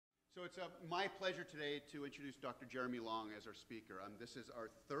So it's my pleasure today to introduce Dr. Jeremy Long as our speaker. This is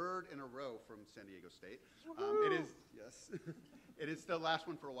our third in a row from San Diego State. It is, yes, it is the last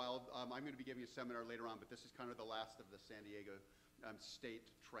one for a while. I'm going to be giving a seminar later on, but this is kind of the last of the San Diego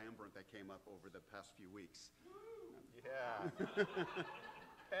State triumvirate that came up over the past few weeks. Yeah.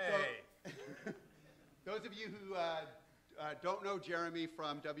 Hey. So, those of you who don't know Jeremy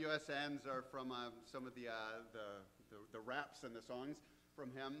from WSNs or from some of the raps and the songs from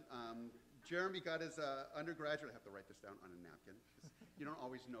him, Jeremy got his undergraduate. I have to write this down on a napkin, because you don't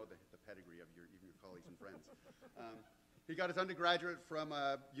always know the pedigree of even your colleagues and friends. He got his undergraduate from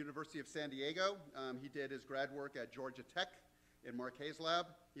University of San Diego. He did his grad work at Georgia Tech in Mark Hayes' lab.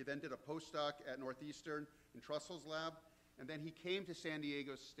 He then did a postdoc at Northeastern in Trussell's lab. And then he came to San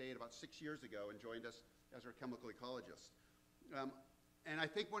Diego State about 6 years ago and joined us as our chemical ecologist. And I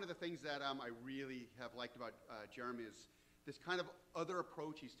think one of the things that I really have liked about Jeremy is this kind of other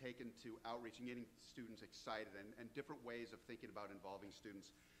approach he's taken to outreach and getting students excited and different ways of thinking about involving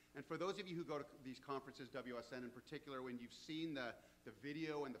students. And for those of you who go to these conferences, WSN in particular, when you've seen the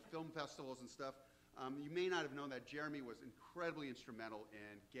video and the film festivals and stuff, you may not have known that Jeremy was incredibly instrumental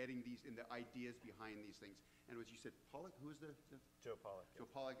in getting these, in the ideas behind these things. And as you said, Pollock, who is the Joe Pollock. Joe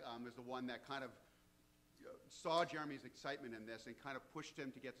Pollock is the one that kind of saw Jeremy's excitement in this and kind of pushed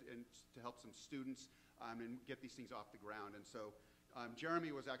him to get to help some students and get these things off the ground. And so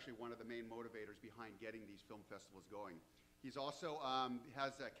Jeremy was actually one of the main motivators behind getting these film festivals going. He's also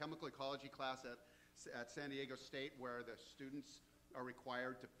has a chemical ecology class at San Diego State where the students are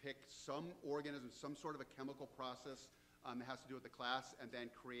required to pick some organism, some sort of a chemical process that has to do with the class, and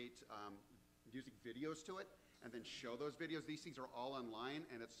then create music videos to it, and then show those videos. These things are all online,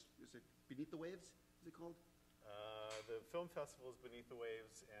 and is it Beneath the Waves, is it called? The film festival is Beneath the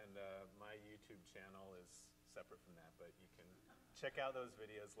Waves, and my YouTube channel is separate from that, but you can check out those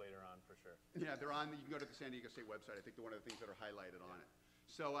videos later on for sure. Yeah, they're on. You can go to the San Diego State website. I think they're one of the things that are highlighted on it.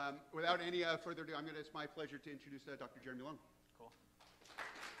 So without any further ado, it's my pleasure to introduce Dr. Jeremy Long. Cool.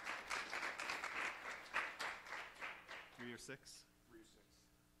 3 or 6? 3 or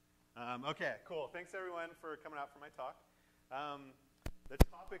 6. Okay, cool. Thanks everyone for coming out for my talk. The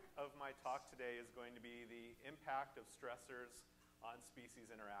topic of my talk today is going to be the impact of stressors on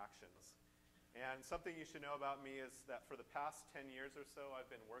species interactions. And something you should know about me is that for the past 10 years or so, I've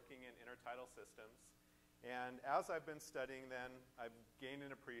been working in intertidal systems. And as I've been studying them, I've gained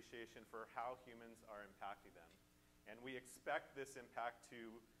an appreciation for how humans are impacting them. And we expect this impact to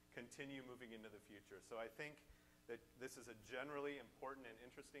continue moving into the future. So I think that this is a generally important and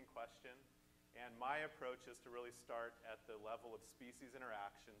interesting question. And my approach is to really start at the level of species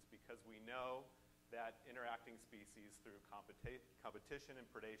interactions, because we know that interacting species through competition and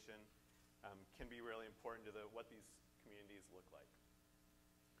predation can be really important to what these communities look like.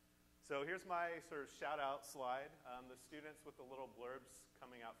 So here's my sort of shout out slide. The students with the little blurbs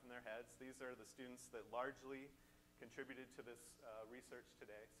coming out from their heads, these are the students that largely contributed to this research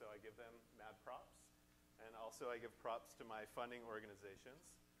today. So I give them mad props. And also I give props to my funding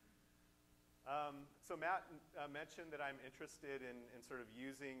organizations. So Matt mentioned that I'm interested in sort of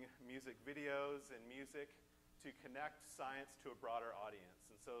using music videos and music to connect science to a broader audience.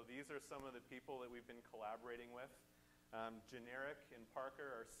 And so these are some of the people that we've been collaborating with. Generic and Parker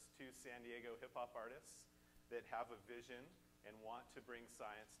are 2 San Diego hip-hop artists that have a vision and want to bring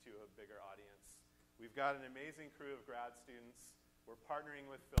science to a bigger audience. We've got an amazing crew of grad students. We're partnering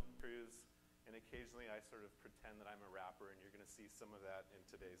with film crews. And occasionally I sort of pretend that I'm a rapper, and you're going to see some of that in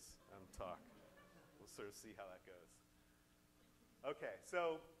today's talk. We'll sort of see how that goes. Okay,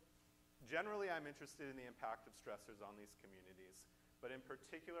 so generally I'm interested in the impact of stressors on these communities. But in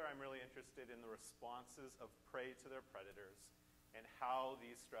particular, I'm really interested in the responses of prey to their predators and how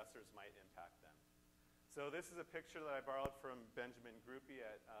these stressors might impact them. So this is a picture that I borrowed from Benjamin Gruppe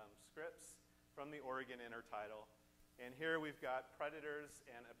at Scripps from the Oregon Intertidal. And here we've got predators,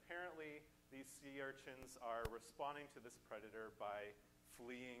 and apparently these sea urchins are responding to this predator by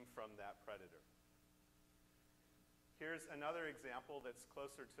fleeing from that predator. Here's another example that's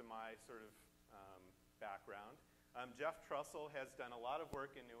closer to my sort of background. Jeff Trussell has done a lot of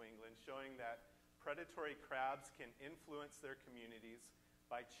work in New England showing that predatory crabs can influence their communities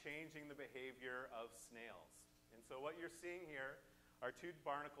by changing the behavior of snails. And so what you're seeing here are 2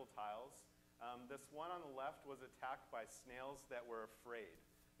 barnacle tiles. This one on the left was attacked by snails that were afraid.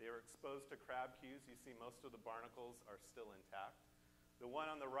 They were exposed to crab cues. You see most of the barnacles are still intact. The one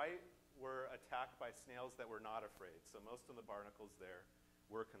on the right were attacked by snails that were not afraid. So most of the barnacles there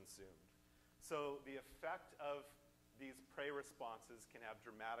were consumed. So the effect of these prey responses can have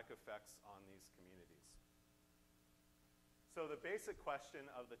dramatic effects on these communities. So the basic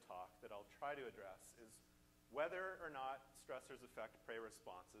question of the talk that I'll try to address is whether or not stressors affect prey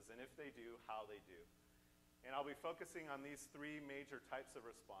responses, and if they do, how they do. And I'll be focusing on these three major types of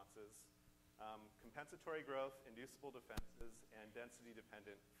responses: compensatory growth, inducible defenses, and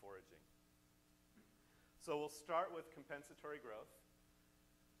density-dependent foraging. So we'll start with compensatory growth.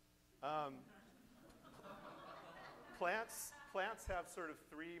 Plants have sort of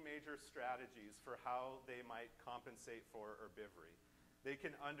three major strategies for how they might compensate for herbivory. They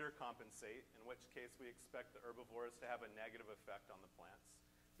can undercompensate, in which case we expect the herbivores to have a negative effect on the plants.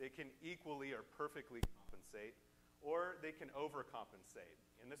 They can equally or perfectly compensate, or they can overcompensate.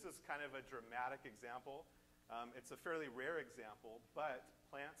 And this is kind of a dramatic example. It's a fairly rare example, but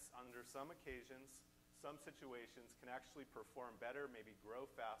plants, under some occasions, some situations, can actually perform better, maybe grow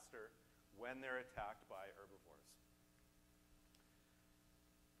faster, when they're attacked by herbivores.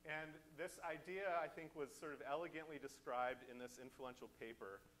 And this idea, I think, was sort of elegantly described in this influential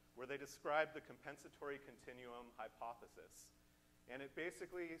paper where they described the compensatory continuum hypothesis. And it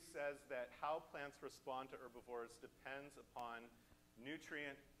basically says that how plants respond to herbivores depends upon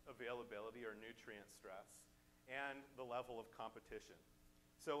nutrient availability or nutrient stress and the level of competition.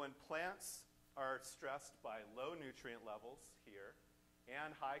 So when plants are stressed by low nutrient levels here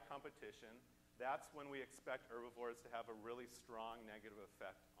and high competition, that's when we expect herbivores to have a really strong negative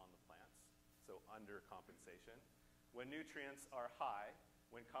effect on the plants, so undercompensation. When nutrients are high,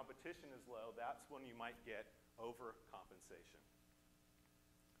 when competition is low, that's when you might get overcompensation.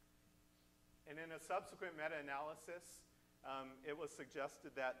 And in a subsequent meta-analysis, it was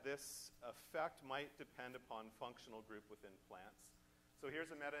suggested that this effect might depend upon functional group within plants. So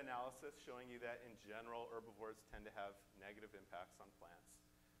here's a meta-analysis showing you that in general, herbivores tend to have negative impacts on plants.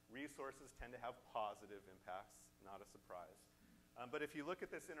 Resources tend to have positive impacts, not a surprise. But if you look at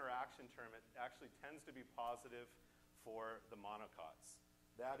this interaction term, it actually tends to be positive for the monocots.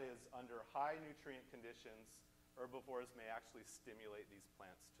 That is, under high nutrient conditions, herbivores may actually stimulate these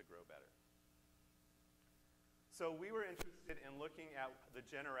plants to grow better. So we were interested in looking at the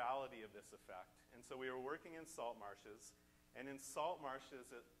generality of this effect. And so we were working in salt marshes. And in salt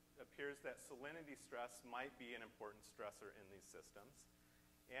marshes, it appears that salinity stress might be an important stressor in these systems.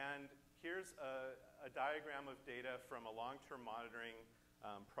 And here's a diagram of data from a long-term monitoring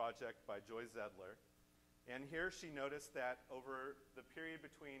project by Joy Zedler. And here she noticed that over the period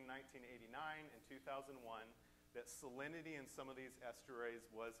between 1989 and 2001, that salinity in some of these estuaries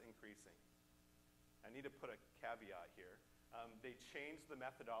was increasing. I need to put a caveat here. They changed the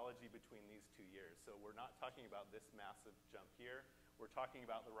methodology between these 2 years. So we're not talking about this massive jump here. We're talking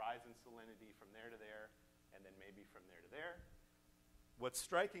about the rise in salinity from there to there, and then maybe from there to there. What's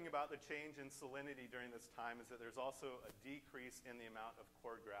striking about the change in salinity during this time is that there's also a decrease in the amount of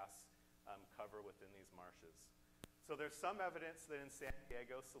cordgrass cover within these marshes. So there's some evidence that in San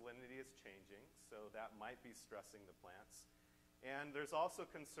Diego, salinity is changing, so that might be stressing the plants. And there's also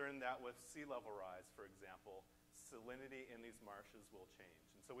concern that with sea level rise, for example, salinity in these marshes will change.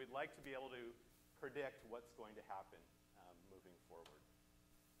 And so we'd like to be able to predict what's going to happen moving forward.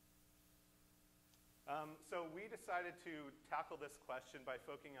 So we decided to tackle this question by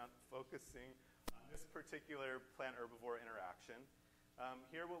focusing on this particular plant-herbivore interaction.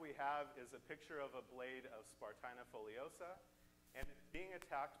 Here what we have is a picture of a blade of Spartina foliosa, and it's being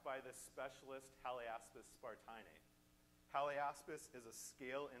attacked by the specialist Haliaspis spartinae. Haliaspis is a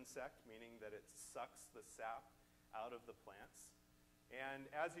scale insect, meaning that it sucks the sap out of the plants. And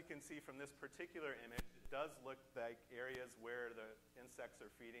as you can see from this particular image, it does look like areas where the insects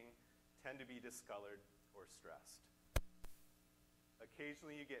are feeding tend to be discolored or stressed.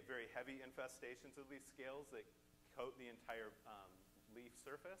 Occasionally you get very heavy infestations of these scales that coat the entire leaf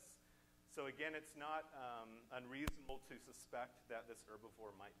surface. So again, it's not unreasonable to suspect that this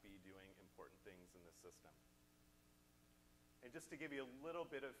herbivore might be doing important things in this system. And just to give you a little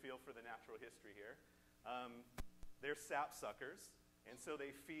bit of feel for the natural history here, they're sap suckers, and so they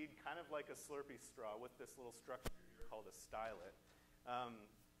feed kind of like a Slurpee straw with this little structure here called a stylet.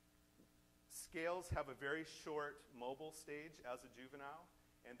 Scales have a very short mobile stage as a juvenile,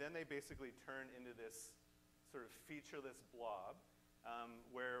 and then they basically turn into this sort of featureless blob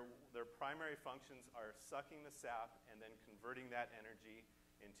where their primary functions are sucking the sap and then converting that energy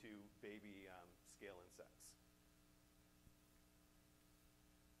into baby scale insects.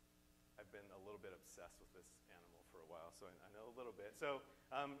 I've been a little bit obsessed with this animal for a while, so I know a little bit. So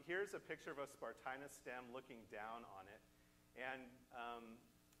here's a picture of a Spartina stem looking down on it. And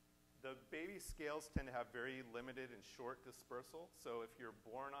the baby scales tend to have very limited and short dispersal. So if you're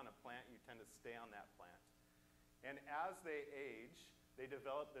born on a plant, you tend to stay on that plant. And as they age, they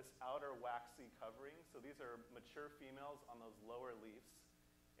develop this outer waxy covering. So these are mature females on those lower leaves.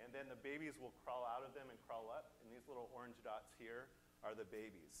 And then the babies will crawl out of them and crawl up. And these little orange dots here are the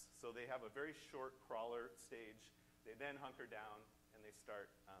babies. So they have a very short crawler stage. They then hunker down and they start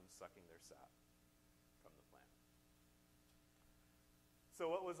sucking their sap from the plant. So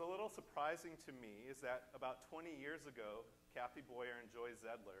what was a little surprising to me is that about 20 years ago, Kathy Boyer and Joy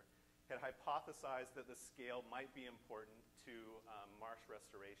Zedler had hypothesized that the scale might be important to marsh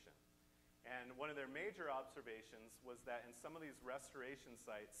restoration. And one of their major observations was that in some of these restoration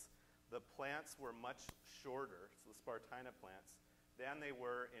sites, the plants were much shorter, so the Spartina plants, than they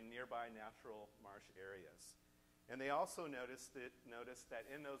were in nearby natural marsh areas. And they also noticed that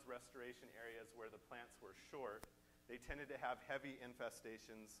in those restoration areas where the plants were short, they tended to have heavy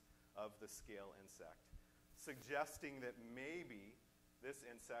infestations of the scale insect, suggesting that maybe this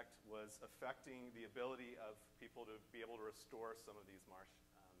insect was affecting the ability of people to be able to restore some of these marsh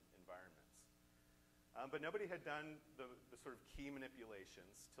environments. But nobody had done the sort of key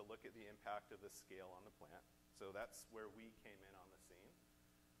manipulations to look at the impact of the scale on the plant. So that's where we came in on the scene.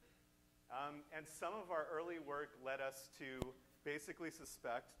 And some of our early work led us to basically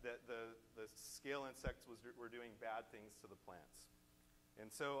suspect that the scale insects were doing bad things to the plants. And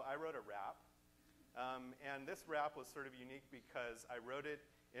so I wrote a rap. And this rap was sort of unique because I wrote it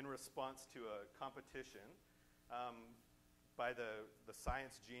in response to a competition by the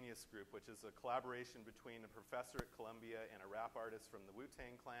Science Genius Group, which is a collaboration between a professor at Columbia and a rap artist from the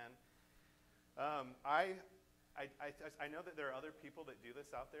Wu-Tang Clan. I know that there are other people that do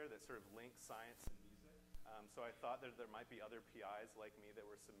this out there that sort of link science and music. So I thought that there might be other PIs like me that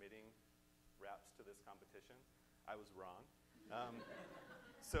were submitting raps to this competition. I was wrong.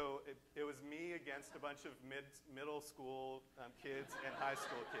 So it was me against a bunch of middle school kids and high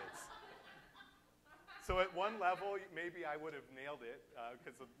school kids. So at one level, maybe I would have nailed it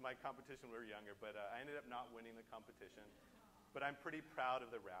because my competition were younger, but I ended up not winning the competition. But I'm pretty proud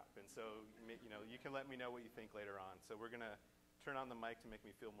of the rap, and so you can let me know what you think later on. So we're going to turn on the mic to make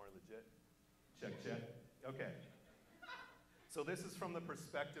me feel more legit. Check, check. Okay. So this is from the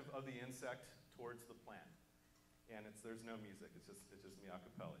perspective of the insect towards the plant. And there's no music, it's just me a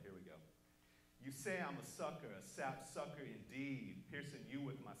cappella. Here we go. You say I'm a sucker, a sap sucker indeed, piercing you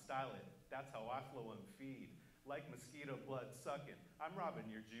with my stylet. That's how I flow and feed, like mosquito blood sucking. I'm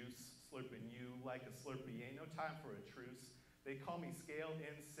robbing your juice, slurping you like a slurpee. Ain't no time for a truce. They call me scale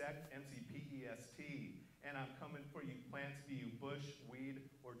insect, MCPEST, and I'm coming for you plants, be you bush, weed,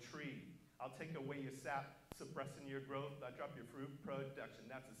 or tree. I'll take away your sap, suppressing your growth. I drop your fruit production.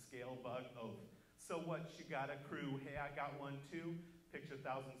 That's a scale bug oath. So what, you got a crew? Hey, I got one too. Picture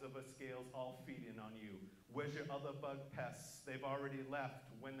thousands of us scales all feeding on you. Where's your other bug pests? They've already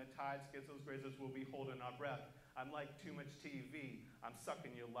left. When the tide skids those grazers, we'll be holding our breath. I'm like too much TV. I'm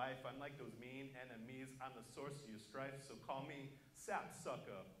sucking your life. I'm like those mean enemies. I'm the source of your strife. So call me sap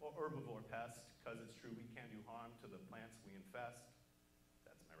sucker or herbivore pest, because it's true we can't do harm to the plants we infest.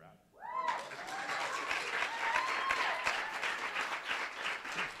 That's my rap.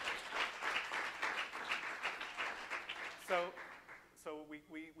 So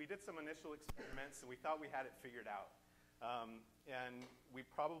we did some initial experiments, and we thought we had it figured out. And we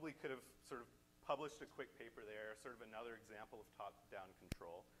probably could have sort of published a quick paper there, sort of another example of top-down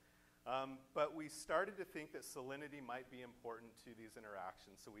control. But we started to think that salinity might be important to these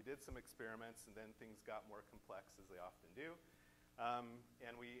interactions. So we did some experiments, and then things got more complex, as they often do.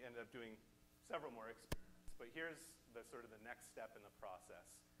 And we ended up doing several more experiments. But here's the sort of the next step in the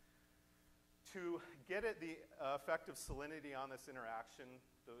process. To get at the effect of salinity on this interaction,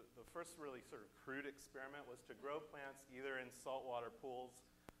 the first really sort of crude experiment was to grow plants either in saltwater pools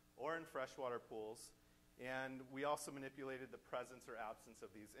or in freshwater pools. And we also manipulated the presence or absence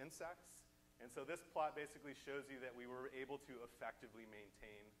of these insects. And so this plot basically shows you that we were able to effectively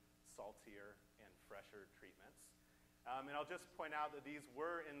maintain saltier and fresher treatments. And I'll just point out that these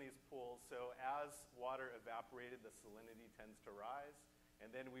were in these pools. So as water evaporated, the salinity tends to rise. And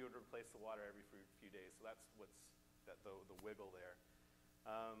then we would replace the water every few days. So that's the wiggle there.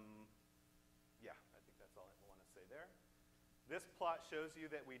 Yeah, I think that's all I want to say there. This plot shows you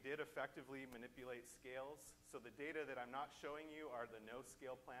that we did effectively manipulate scales. So the data that I'm not showing you are the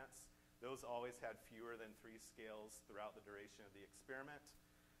no-scale plants. Those always had fewer than 3 scales throughout the duration of the experiment.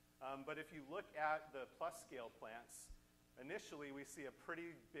 But if you look at the plus-scale plants, initially we see a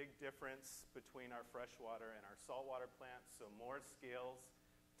pretty big difference between our freshwater and our saltwater plants. So more scales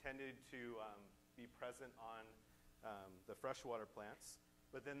tended to be present on the freshwater plants.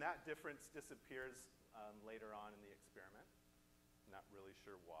 But then that difference disappears later on in the experiment. Not really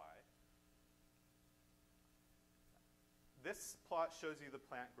sure why. This plot shows you the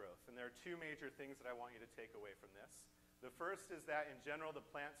plant growth, and there are two major things that I want you to take away from this. The first is that, in general, the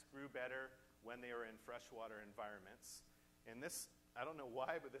plants grew better when they were in freshwater environments. And this, I don't know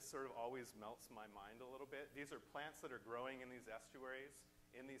why, but this sort of always melts my mind a little bit. These are plants that are growing in these estuaries,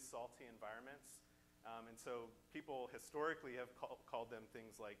 in these salty environments. And so people historically have called them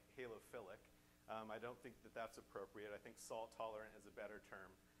things like halophilic. I don't think that that's appropriate. I think salt tolerant is a better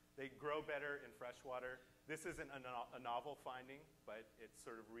term. They grow better in freshwater. This isn't a novel finding, but it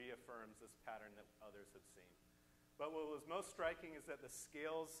sort of reaffirms this pattern that others have seen. But what was most striking is that the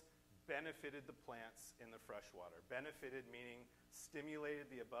scales benefited the plants in the freshwater. Benefited meaning stimulated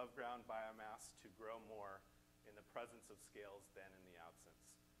the above-ground biomass to grow more in the presence of scales than in the absence.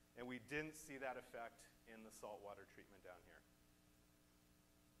 And we didn't see that effect in the saltwater treatment down here.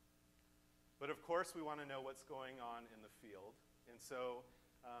 But of course, we want to know what's going on in the field. And so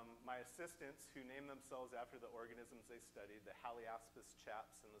my assistants, who named themselves after the organisms they studied, the Haliaspis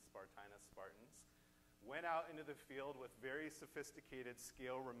chaps and the Spartina spartans, went out into the field with very sophisticated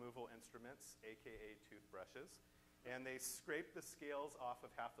scale removal instruments, aka toothbrushes, and they scraped the scales off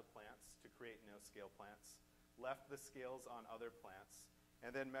of half the plants to create no-scale plants, left the scales on other plants, and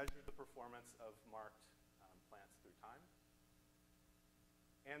then measured the performance of marked plants through time.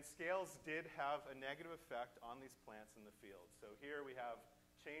 And scales did have a negative effect on these plants in the field. So here we have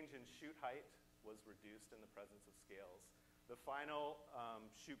change in shoot height was reduced in the presence of scales. The final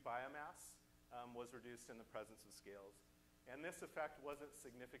shoot biomass was reduced in the presence of scales. And this effect wasn't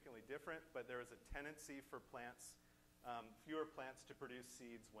significantly different, but there was a tendency for plants, fewer plants to produce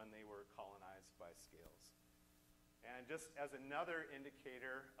seeds when they were colonized by scales. And just as another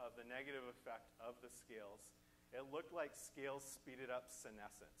indicator of the negative effect of the scales, it looked like scales speeded up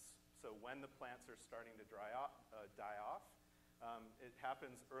senescence. So when the plants are starting to die off, it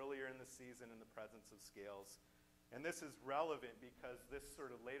happens earlier in the season in the presence of scales. And this is relevant because this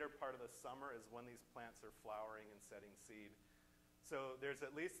sort of later part of the summer is when these plants are flowering and setting seed. So there's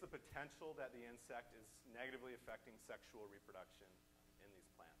at least the potential that the insect is negatively affecting sexual reproduction in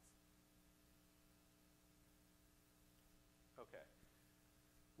these plants. Okay.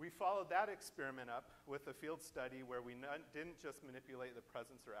 We followed that experiment up with a field study where we didn't just manipulate the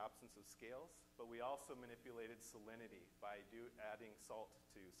presence or absence of scales, but we also manipulated salinity by adding salt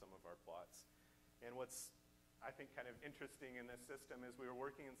to some of our plots. And what's I think kind of interesting in this system is we were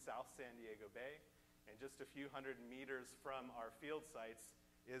working in South San Diego Bay, and just a few hundred meters from our field sites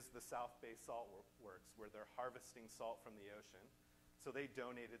is the South Bay Salt Works, where they're harvesting salt from the ocean. So they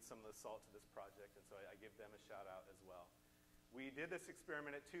donated some of the salt to this project, and so I give them a shout out as well. We did this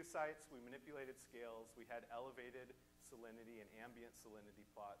experiment at 2 sites. We manipulated scales. We had elevated salinity and ambient salinity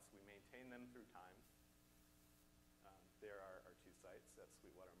plots. We maintained them through time. There are our 2 sites. That's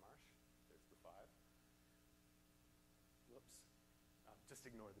Sweetwater Marsh. There's the 5. Whoops. Just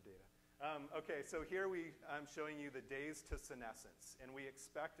ignore the data. Okay, so here I'm showing you the days to senescence. And we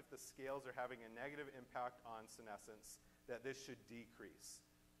expect if the scales are having a negative impact on senescence, that this should decrease.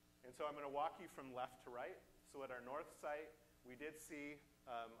 And so I'm going to walk you from left to right. So at our north site, we did see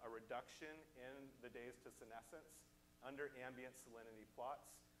a reduction in the days to senescence under ambient salinity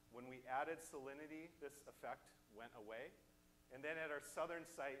plots. When we added salinity, this effect went away. And then at our southern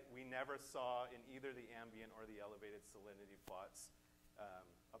site, we never saw in either the ambient or the elevated salinity plots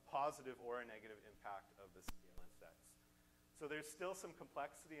a positive or a negative impact of the scale insects. So there's still some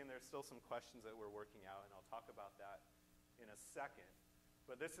complexity and there's still some questions that we're working out, and I'll talk about that in a second.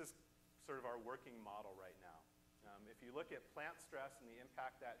 But this is sort of our working model right now. If you look at plant stress and the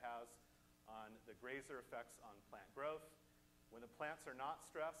impact that has on the grazer effects on plant growth, when the plants are not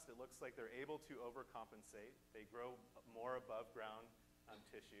stressed, it looks like they're able to overcompensate. They grow more above ground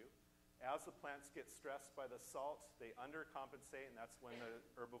tissue. As the plants get stressed by the salt, they undercompensate, and that's when the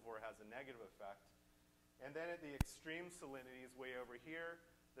herbivore has a negative effect. And then at the extreme salinities way over here,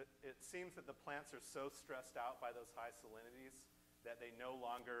 it seems that the plants are so stressed out by those high salinities that they no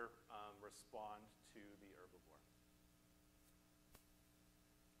longer respond to the herbivore.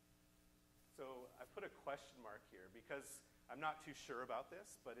 So I put a question mark here because I'm not too sure about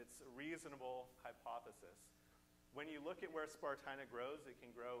this, but it's a reasonable hypothesis. When you look at where Spartina grows, it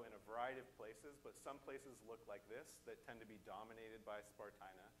can grow in a variety of places, but some places look like this that tend to be dominated by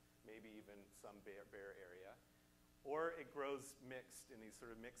Spartina, maybe even some bare area. Or it grows mixed in these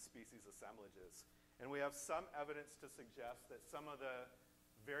sort of mixed species assemblages. And we have some evidence to suggest that some of the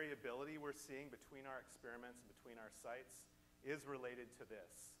variability we're seeing between our experiments and between our sites is related to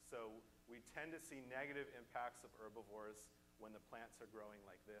this. So we tend to see negative impacts of herbivores when the plants are growing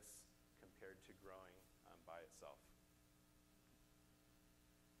like this compared to growing by itself.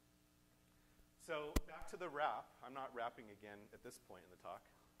 So back to the wrap. I'm not rapping again at this point in the talk.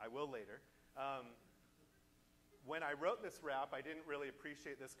 I will later. When I wrote this rap, I didn't really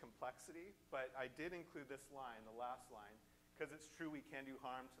appreciate this complexity, but I did include this line, the last line, because it's true we can do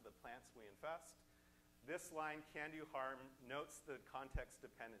harm to the plants we infest. This line, can do harm, notes the context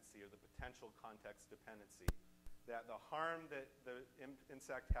dependency or the potential context dependency, that the harm that the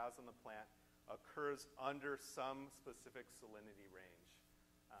insect has on the plant occurs under some specific salinity range.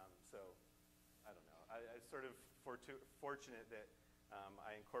 So, I don't know. I sort of fortunate that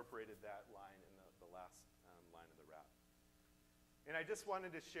I incorporated that line in the last line of the rap. And I just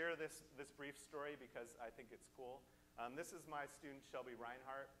wanted to share this brief story because I think it's cool. This is my student, Shelby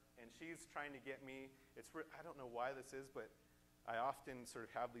Reinhardt, and she's trying to get me, I don't know why this is, but I often sort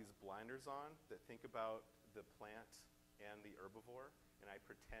of have these blinders on that think about the plant and the herbivore, and I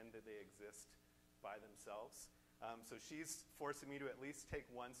pretend that they exist by themselves. So she's forcing me to at least take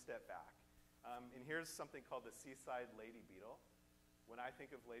one step back. And here's something called the seaside lady beetle. When I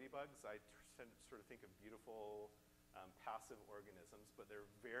think of ladybugs, I sort of think of beautiful passive organisms, but they're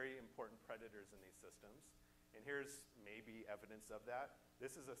very important predators in these systems. And here's maybe evidence of that.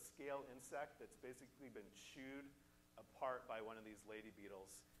 This is a scale insect that's basically been chewed apart by one of these lady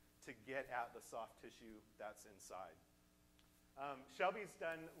beetles to get at the soft tissue that's inside. Shelby's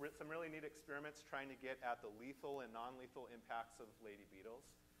done some really neat experiments trying to get at the lethal and non-lethal impacts of lady beetles.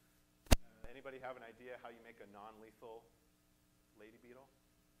 Anybody have an idea how you make a non-lethal lady beetle?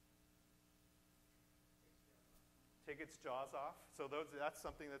 Take its jaws off. So that's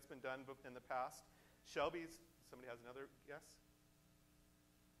something that's been done in the past. Somebody has another guess?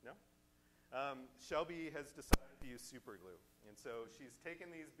 No? Shelby has decided to use super glue. And so she's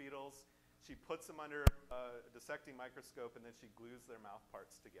taken these beetles, she puts them under a dissecting microscope, and then she glues their mouth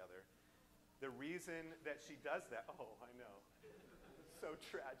parts together. The reason that she does that, oh, I know. It's so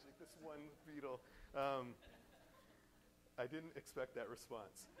tragic, this one beetle. I didn't expect that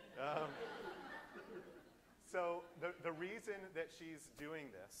response. So the reason that she's doing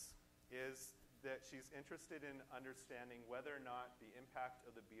this is that she's interested in understanding whether or not the impact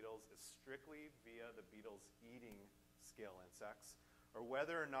of the beetles is strictly via the beetles eating scale insects, or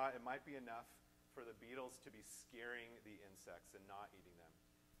whether or not it might be enough for the beetles to be scaring the insects and not eating them.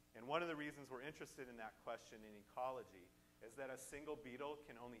 And one of the reasons we're interested in that question in ecology is that a single beetle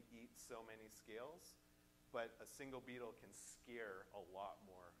can only eat so many scales, but a single beetle can scare a lot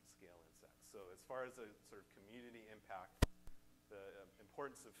more scale insects. So as far as a sort of community impact, the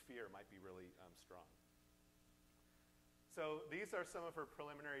importance of fear might be really strong. So these are some of her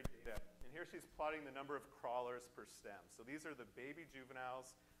preliminary data. And here she's plotting the number of crawlers per stem. So these are the baby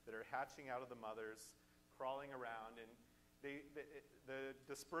juveniles that are hatching out of the mothers, crawling around. And the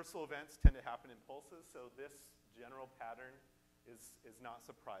dispersal events tend to happen in pulses. So this general pattern is not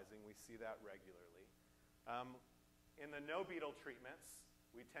surprising. We see that regularly. In the no beetle treatments,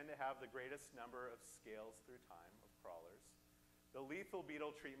 we tend to have the greatest number of scales through time of crawlers. The lethal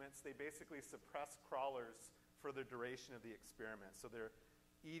beetle treatments, they basically suppress crawlers for the duration of the experiment. So they're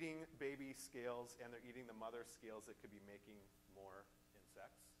eating baby scales and they're eating the mother scales that could be making more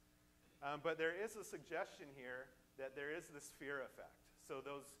insects. But there is a suggestion here that there is this fear effect. So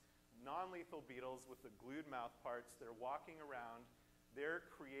those non-lethal beetles with the glued mouth parts, they're walking around, they're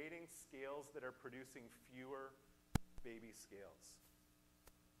creating scales that are producing fewer baby scales.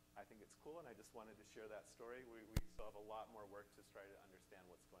 I think it's cool, and I just wanted to share that story. We still have a lot more work to try to understand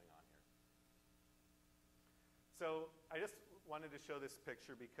what's going on here. So I just wanted to show this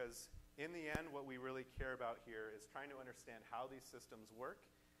picture because in the end, what we really care about here is trying to understand how these systems work,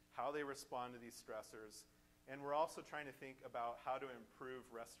 how they respond to these stressors, and we're also trying to think about how to improve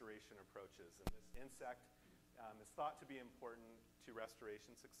restoration approaches. And this insect is thought to be important to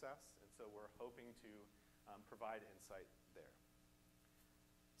restoration success, and so we're hoping to provide insight there.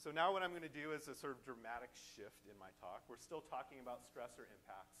 So now what I'm going to do is a sort of dramatic shift in my talk. We're still talking about stressor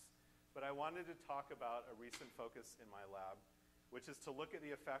impacts, but I wanted to talk about a recent focus in my lab, which is to look at the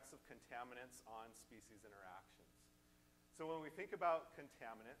effects of contaminants on species interactions. So when we think about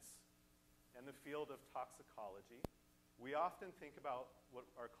contaminants and the field of toxicology, we often think about what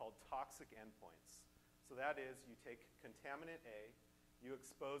are called toxic endpoints. So that is, you take contaminant A, you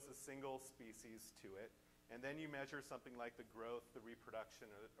expose a single species to it, and then you measure something like the growth, the reproduction,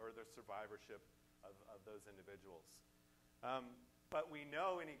 or the survivorship of those individuals. But we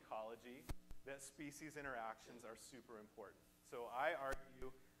know in ecology that species interactions are super important. So I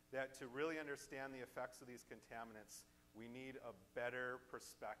argue that to really understand the effects of these contaminants, we need a better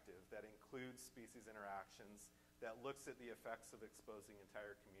perspective that includes species interactions, that looks at the effects of exposing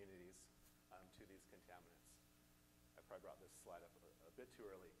entire communities to these contaminants. I probably brought this slide up a bit too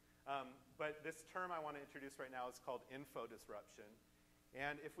early. But this term I want to introduce right now is called infodisruption.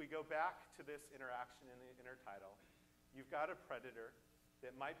 And if we go back to this interaction in the inner title, you've got a predator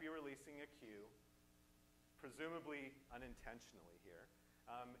that might be releasing a cue, presumably unintentionally here.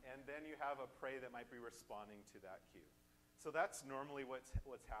 And then you have a prey that might be responding to that cue. So that's normally what's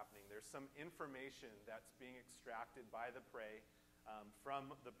happening. There's some information that's being extracted by the prey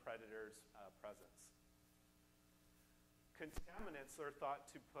from the predator's presence. Contaminants are thought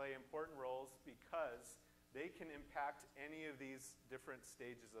to play important roles because they can impact any of these different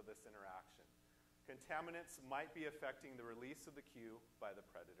stages of this interaction. Contaminants might be affecting the release of the cue by the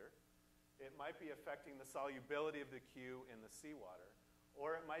predator. It might be affecting the solubility of the cue in the seawater.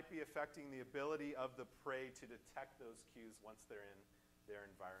 Or it might be affecting the ability of the prey to detect those cues once they're in their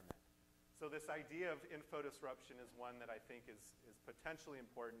environment. So this idea of infodisruption is one that I think is potentially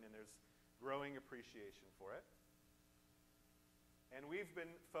important, and there's growing appreciation for it. And we've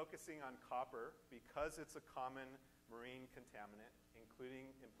been focusing on copper because it's a common marine contaminant,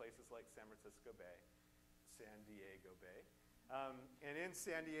 including in places like San Diego Bay. And in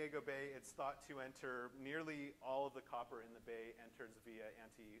San Diego Bay, it's thought to enter nearly all of the copper in the bay enters via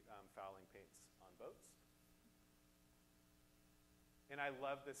anti-fouling paints on boats. And I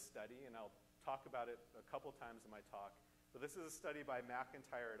love this study, and I'll talk about it a couple times in my talk. But this is a study by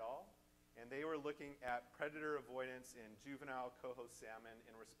McIntyre et al., and they were looking at predator avoidance in juvenile coho salmon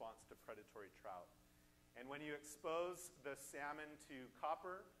in response to predatory trout. And when you expose the salmon to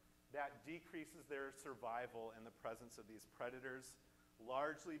copper, that decreases their survival in the presence of these predators,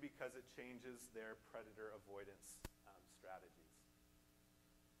 largely because it changes their predator avoidance strategies.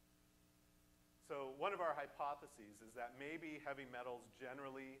 So one of our hypotheses is that maybe heavy metals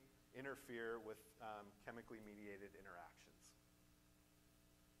generally interfere with chemically mediated interactions.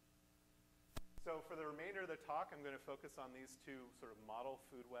 So for the remainder of the talk, I'm going to focus on these two sort of model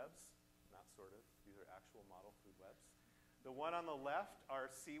food webs. Not sort of, these are actual model food webs. The one on the left are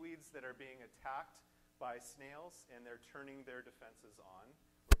seaweeds that are being attacked by snails, and they're turning their defenses on.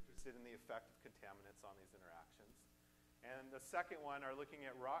 We're interested in the effect of contaminants on these interactions. And the second one are looking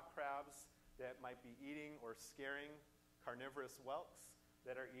at rock crabs that might be eating or scaring carnivorous whelks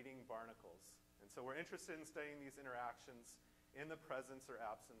that are eating barnacles. And so we're interested in studying these interactions in the presence or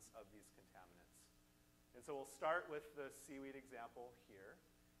absence of these contaminants. And so we'll start with the seaweed example here.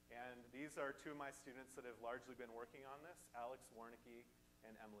 And these are two of my students that have largely been working on this, Alex Warnicki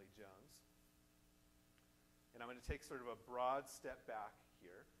and Emily Jones. And I'm going to take sort of a broad step back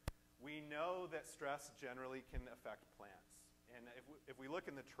here. We know that stress generally can affect plants. And if we look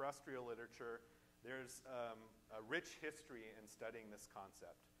in the terrestrial literature, there's a rich history in studying this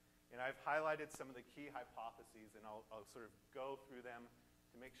concept. And I've highlighted some of the key hypotheses, and I'll sort of go through them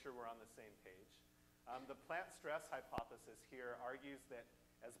to make sure we're on the same page. The plant stress hypothesis here argues that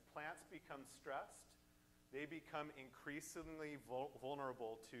as plants become stressed, they become increasingly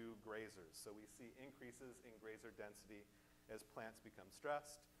vulnerable to grazers. So we see increases in grazer density as plants become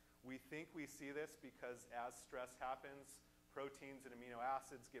stressed. We think we see this because as stress happens, proteins and amino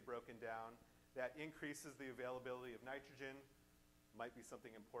acids get broken down. That increases the availability of nitrogen. Might be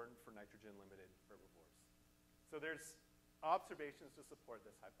something important for nitrogen-limited herbivores. So there's observations to support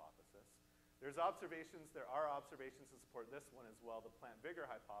this hypothesis. There are observations to support this one as well, the plant vigor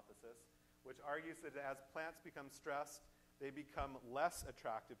hypothesis, which argues that as plants become stressed, they become less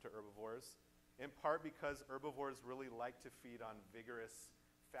attractive to herbivores, in part because herbivores really like to feed on vigorous,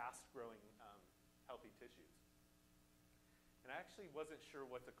 fast-growing, healthy tissues. And I actually wasn't sure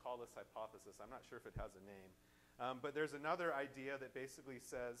what to call this hypothesis. I'm not sure if it has a name. But there's another idea that basically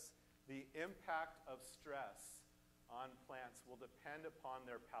says the impact of stress on plants will depend upon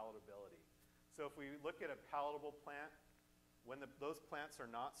their palatability. So if we look at a palatable plant, when those plants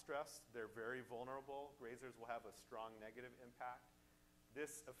are not stressed, they're very vulnerable. Grazers will have a strong negative impact.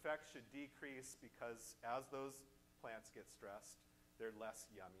 This effect should decrease because as those plants get stressed, they're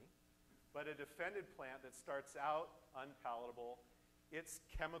less yummy. But a defended plant that starts out unpalatable, its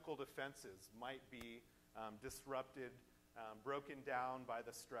chemical defenses might be disrupted, broken down by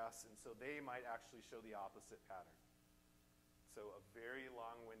the stress, and so they might actually show the opposite pattern. So a very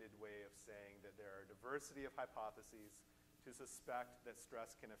long-winded way of saying that there are a diversity of hypotheses to suspect that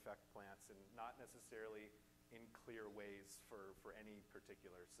stress can affect plants, and not necessarily in clear ways for any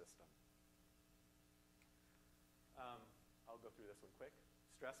particular system. I'll go through this one quick.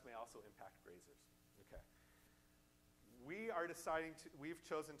 Stress may also impact grazers. Okay. We've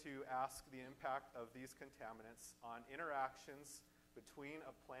chosen to ask the impact of these contaminants on interactions between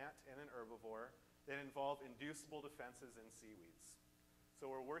a plant and an herbivore that involve inducible defenses in seaweeds. So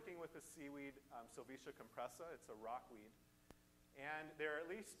we're working with the seaweed Sylvicia compressa. It's a rockweed. And there are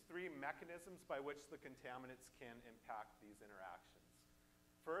at least 3 mechanisms by which the contaminants can impact these interactions.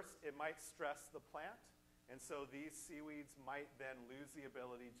 First, it might stress the plant, and so these seaweeds might then lose the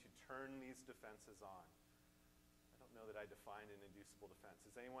ability to turn these defenses on. I don't know that I defined an inducible defense.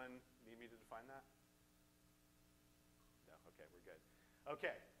 Does anyone need me to define that? No, okay, we're good.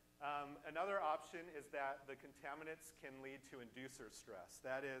 Okay, another option is that the contaminants can lead to inducer stress.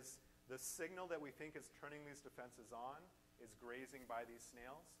 That is, the signal that we think is turning these defenses on is grazing by these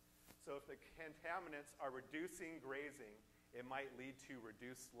snails. So if the contaminants are reducing grazing, it might lead to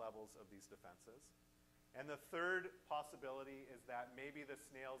reduced levels of these defenses. And the third possibility is that maybe the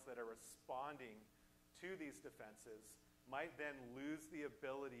snails that are responding to these defenses might then lose the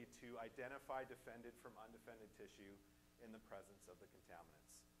ability to identify defended from undefended tissue in the presence of the contaminants.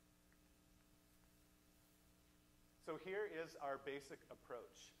 So here is our basic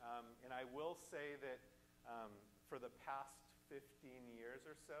approach. And I will say that for the past 15 years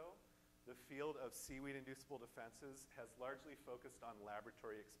or so, the field of seaweed-inducible defenses has largely focused on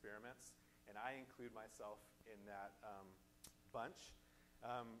laboratory experiments, and I include myself in that bunch.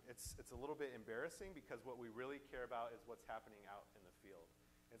 It's a little bit embarrassing because what we really care about is what's happening out in the field.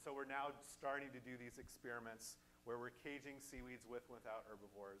 And so we're now starting to do these experiments where we're caging seaweeds with and without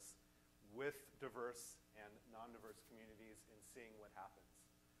herbivores, with diverse and non-diverse communities, and seeing what happens.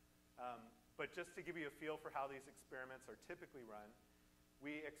 But just to give you a feel for how these experiments are typically run,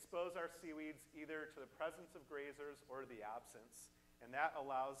 we expose our seaweeds either to the presence of grazers or the absence, and that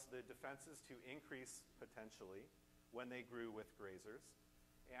allows the defenses to increase potentially when they grew with grazers,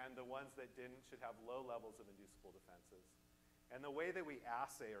 and the ones that didn't should have low levels of inducible defenses. And the way that we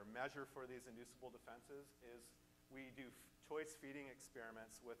assay or measure for these inducible defenses is we do choice feeding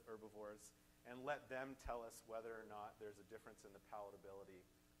experiments with herbivores and let them tell us whether or not there's a difference in the palatability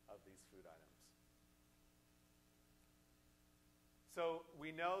of these food items. So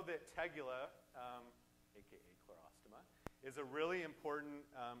we know that tegula, aka chlorostoma, is a really important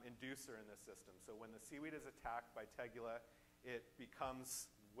inducer in this system. So when the seaweed is attacked by tegula, it becomes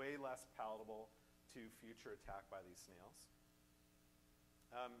way less palatable to future attack by these snails.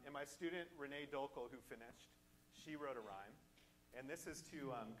 And my student, Renee Dolkel, who finished, she wrote a rhyme. And this is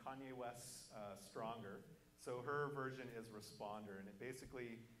to Kanye West's Stronger. So her version is Responder, and it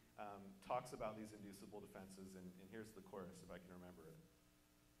basically talks about these inducible defenses, and here's the chorus, if I can remember it.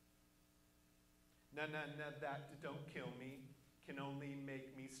 Nah, that don't kill me, can only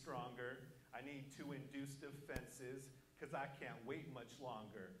make me stronger. I need to induce defenses, because I can't wait much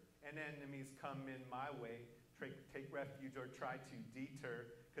longer. And enemies come in my way, take refuge or try to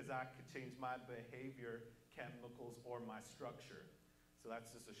deter, because I could change my behavior, chemicals, or my structure. So that's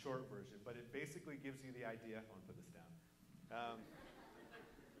just a short version, but it basically gives you the idea. I want to put this down.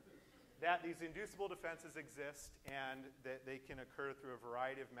 That these inducible defenses exist and that they can occur through a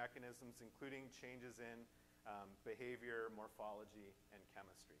variety of mechanisms, including changes in behavior, morphology, and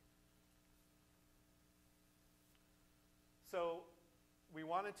chemistry. So we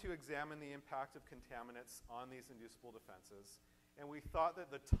wanted to examine the impact of contaminants on these inducible defenses, and we thought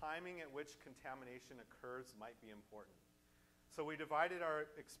that the timing at which contamination occurs might be important. So we divided our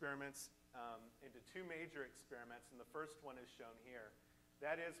experiments into 2 major experiments, and the first one is shown here.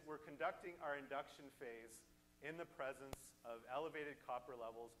 That is, we're conducting our induction phase in the presence of elevated copper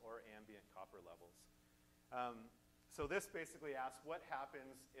levels or ambient copper levels. So this basically asks what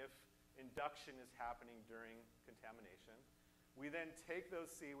happens if induction is happening during contamination. We then take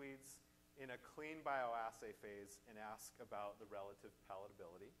those seaweeds in a clean bioassay phase and ask about the relative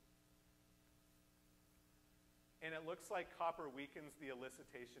palatability. And it looks like copper weakens the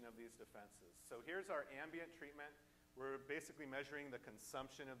elicitation of these defenses. So here's our ambient treatment. We're basically measuring the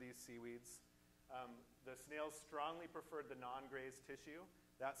consumption of these seaweeds. The snails strongly preferred the non-grazed tissue.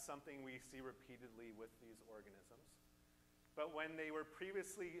 That's something we see repeatedly with these organisms. But when they were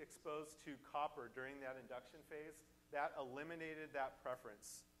previously exposed to copper during that induction phase, that eliminated that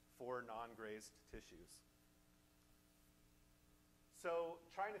preference for non-grazed tissues. So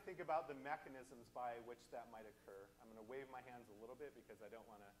trying to think about the mechanisms by which that might occur. I'm going to wave my hands a little bit because I don't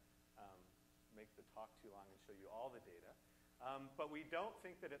want to make the talk too long and show you all the data. But we don't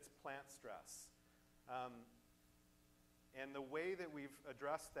think that it's plant stress. And the way that we've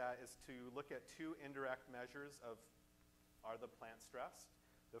addressed that is to look at 2 indirect measures of are the plant stressed.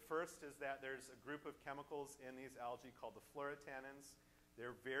 The first is that there's a group of chemicals in these algae called the fluorotannins.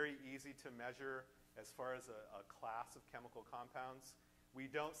 They're very easy to measure as far as a class of chemical compounds.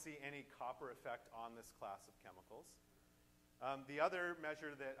 We don't see any copper effect on this class of chemicals. The other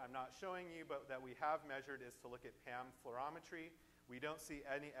measure that I'm not showing you, but that we have measured, is to look at PAM fluorometry. We don't see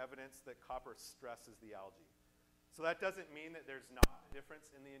any evidence that copper stresses the algae. So that doesn't mean that there's not a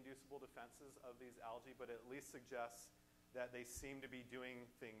difference in the inducible defenses of these algae, but it at least suggests that they seem to be doing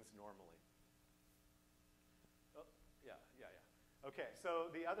things normally. Oh, yeah. Okay, so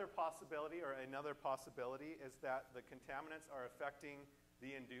the other possibility, or another possibility, is that the contaminants are affecting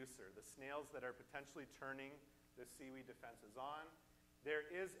the inducer, the snails that are potentially turning the seaweed defenses on. There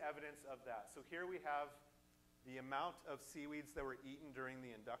is evidence of that. So here we have the amount of seaweeds that were eaten during the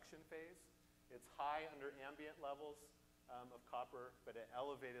induction phase. It's high under ambient levels of copper, but at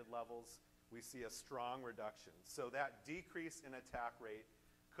elevated levels, we see a strong reduction. So that decrease in attack rate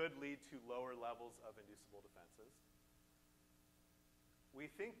could lead to lower levels of inducible defenses. We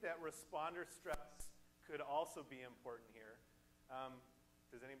think that responder stress could also be important here.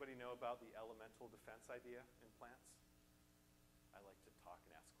 Does anybody know about the elemental defense idea in plants? I like to talk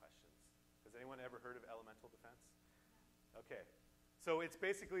and ask questions. Has anyone ever heard of elemental defense? Okay. So it's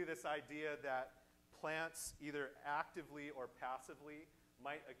basically this idea that plants, either actively or passively,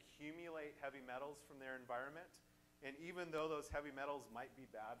 might accumulate heavy metals from their environment. And even though those heavy metals might be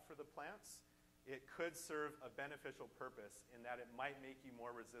bad for the plants, it could serve a beneficial purpose in that it might make you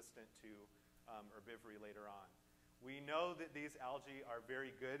more resistant to herbivory later on. We know that these algae are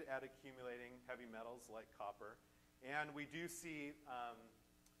very good at accumulating heavy metals like copper, and we do see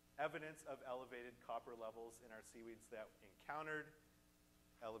evidence of elevated copper levels in our seaweeds that encountered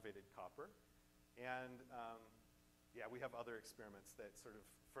elevated copper. And yeah, we have other experiments that sort of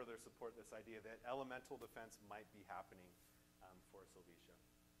further support this idea that elemental defense might be happening for Sylvetia.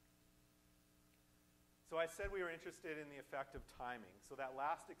 So I said we were interested in the effect of timing. So that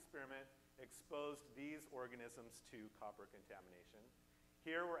last experiment exposed these organisms to copper contamination.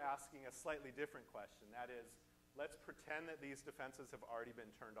 Here we're asking a slightly different question. That is, let's pretend that these defenses have already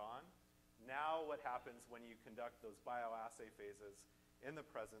been turned on. Now what happens when you conduct those bioassay phases in the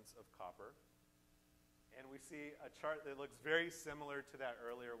presence of copper? And we see a chart that looks very similar to that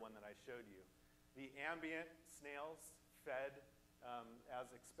earlier one that I showed you. The ambient snails fed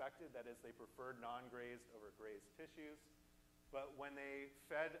as expected, that is, they preferred non-grazed over grazed tissues. But when they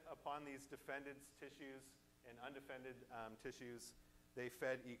fed upon these defended tissues and undefended tissues, they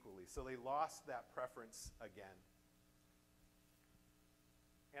fed equally. So they lost that preference again.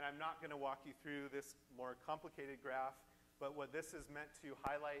 And I'm not going to walk you through this more complicated graph, but what this is meant to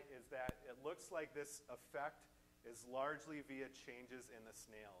highlight is that it looks like this effect is largely via changes in the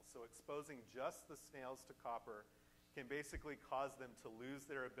snails. So exposing just the snails to copper can basically cause them to lose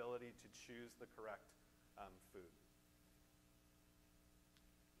their ability to choose the correct food.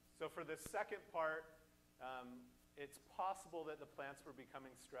 So for the second part, it's possible that the plants were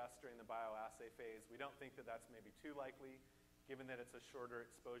becoming stressed during the bioassay phase. We don't think that that's maybe too likely, given that it's a shorter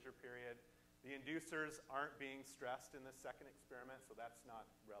exposure period. The inducers aren't being stressed in this second experiment, so that's not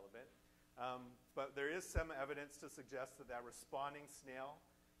relevant. But there is some evidence to suggest that that responding snail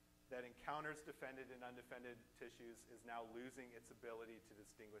that encounters defended and undefended tissues is now losing its ability to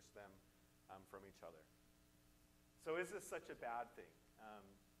distinguish them from each other. So is this such a bad thing,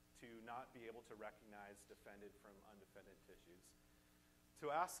 to not be able to recognize defended from undefended tissues? To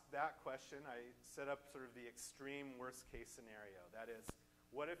ask that question, I set up sort of the extreme worst case scenario. That is,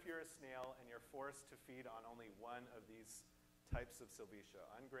 what if you're a snail and you're forced to feed on only one of these types of Sylvetia,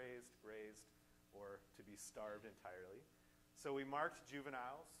 ungrazed, grazed, or to be starved entirely? So we marked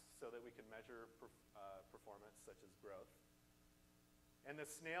juveniles so that we could measure performance, such as growth. And the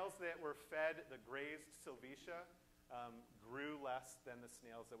snails that were fed the grazed Sylvetia grew less than the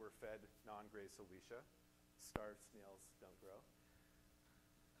snails that were fed non-grazed Sylvetia. Starved snails don't grow.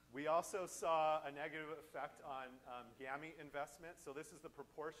 We also saw a negative effect on gamete investment. So this is the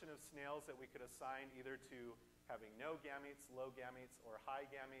proportion of snails that we could assign either to having no gametes, low gametes, or high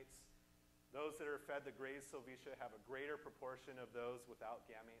gametes. Those that are fed the grazed Sylvetia have a greater proportion of those without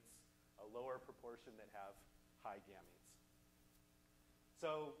gametes, a lower proportion that have high gametes.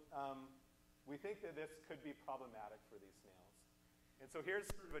 So we think that this could be problematic for these snails. And so here's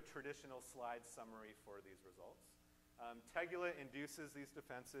sort of a traditional slide summary for these results. Tegula induces these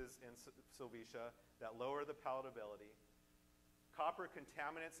defenses in Sylvetia that lower the palatability. Copper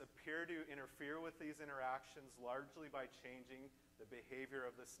contaminants appear to interfere with these interactions largely by changing the behavior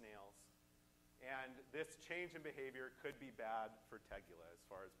of the snails. And this change in behavior could be bad for Tegula as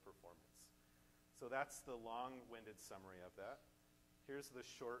far as performance. So that's the long-winded summary of that. Here's the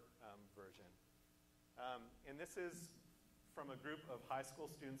short version. And this is from a group of high school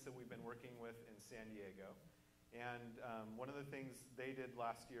students that we've been working with in San Diego. And one of the things they did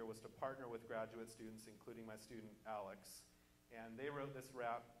last year was to partner with graduate students, including my student Alex. And they wrote this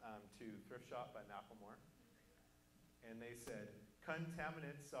rap to Thrift Shop by Macklemore. And they said,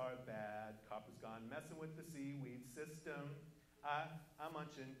 Contaminants are bad. Copper's gone messing with the seaweed system. I'm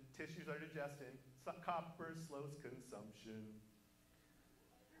munching. Tissues are digesting. Copper slows consumption.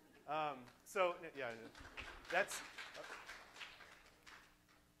 So, yeah, that's...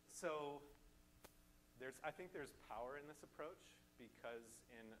 So, I think there's power in this approach because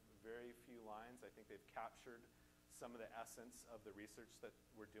in very few lines, I think they've captured some of the essence of the research that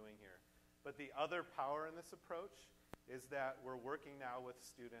we're doing here. But the other power in this approach is that we're working now with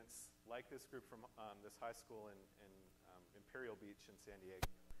students like this group from this high school in Imperial Beach in San Diego,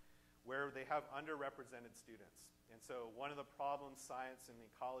 where they have underrepresented students. And so one of the problems science and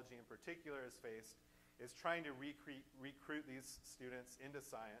ecology in particular has faced is trying to recruit these students into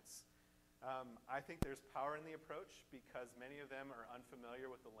science. I think there's power in the approach because many of them are unfamiliar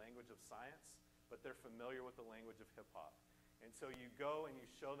with the language of science, but they're familiar with the language of hip-hop. And so you go and you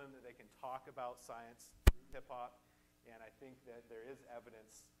show them that they can talk about science through hip-hop, and I think that there is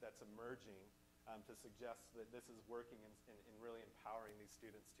evidence that's emerging to suggest that this is working in really empowering these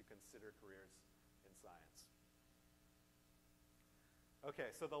students to consider careers in science.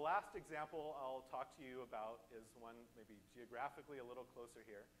 Okay, so the last example I'll talk to you about is one maybe geographically a little closer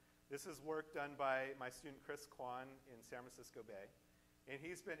here. This is work done by my student Chris Kwan in San Francisco Bay, and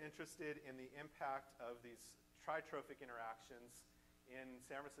he's been interested in the impact of these tritrophic interactions in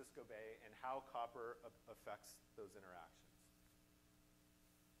San Francisco Bay and how copper affects those interactions.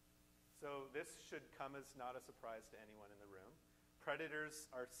 So this should come as not a surprise to anyone in the room. Predators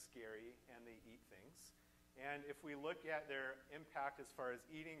are scary and they eat things. And if we look at their impact as far as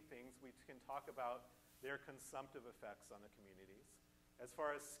eating things, we can talk about their consumptive effects on the communities. As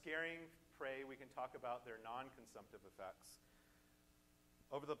far as scaring prey, we can talk about their non-consumptive effects.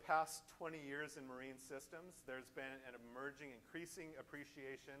 Over the past 20 years in marine systems, there's been an emerging, increasing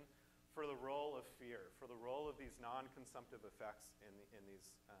appreciation for the role of fear, for the role of these non-consumptive effects in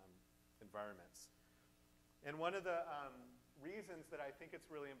these environments. And one of the reasons that I think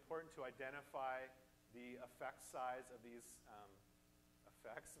it's really important to identify the effect size of these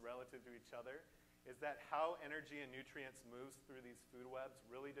effects relative to each other is that how energy and nutrients moves through these food webs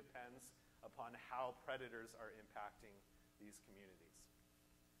really depends upon how predators are impacting these communities.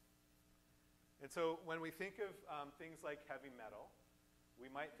 And so when we think of things like heavy metal, we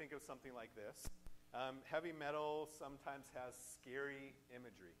might think of something like this. Heavy metal sometimes has scary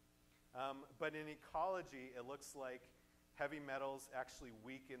imagery. But in ecology, it looks like heavy metals actually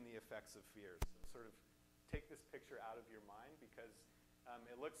weaken the effects of fear. So sort of take this picture out of your mind because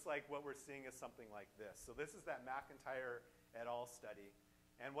it looks like what we're seeing is something like this. So this is that McIntyre et al. Study.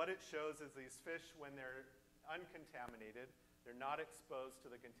 And what it shows is these fish, when they're uncontaminated, they're not exposed to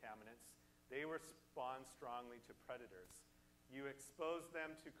the contaminants, they respond strongly to predators. You expose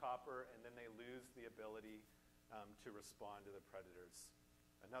them to copper, and then they lose the ability to respond to the predators.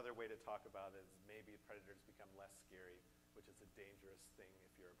 Another way to talk about it is maybe predators become less scary, which is a dangerous thing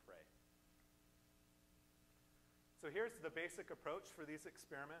if you're a prey. So here's the basic approach for these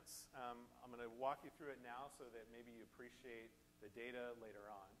experiments. I'm going to walk you through it now so that maybe you appreciate the data later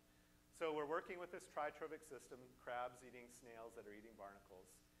on. So we're working with this tritrophic system, crabs eating snails that are eating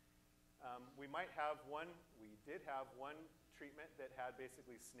barnacles. We did have one treatment that had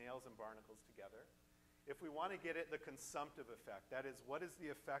basically snails and barnacles together. If we want to get at the consumptive effect, that is, what is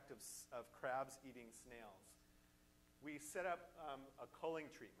the effect of crabs eating snails, we set up a culling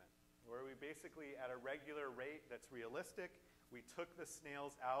treatment, where we basically, at a regular rate that's realistic, we took the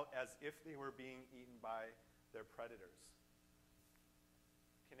snails out as if they were being eaten by their predators.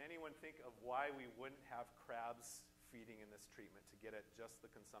 Can anyone think of why we wouldn't have crabs feeding in this treatment to get at just the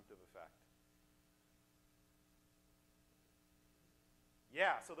consumptive effect?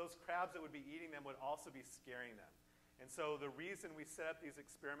 Yeah, so those crabs that would be eating them would also be scaring them. And so the reason we set up these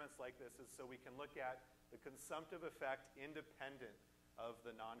experiments like this is so we can look at the consumptive effect independent of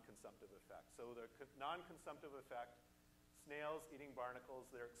the non-consumptive effect. So the non-consumptive effect, snails eating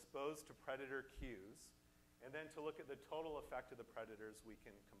barnacles, they're exposed to predator cues. And then to look at the total effect of the predators, we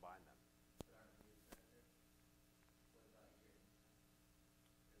can combine them.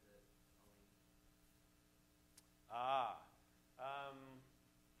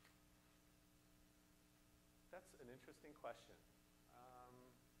 That's an interesting question. I'm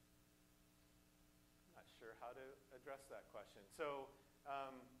not sure how to address that question. So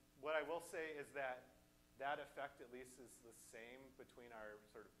what I will say is that effect at least is the same between our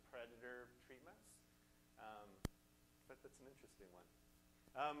sort of predator treatments. But that's an interesting one.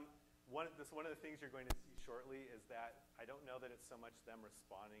 One of the things you're going to see shortly is that I don't know that it's so much them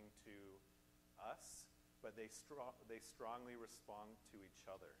responding to us, but they strongly respond to each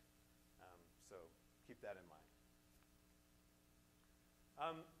other. So keep that in mind.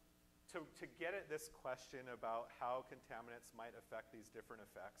 To get at this question about how contaminants might affect these different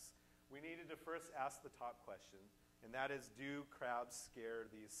effects, we needed to first ask the top question, and that is, do crabs scare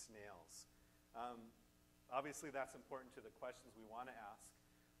these snails? Obviously, that's important to the questions we want to ask,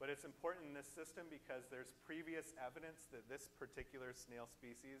 but it's important in this system because there's previous evidence that this particular snail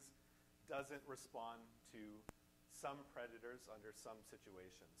species doesn't respond to some predators under some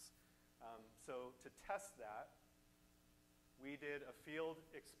situations. So to test that, we did a field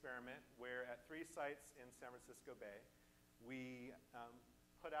experiment where at 3 sites in San Francisco Bay, we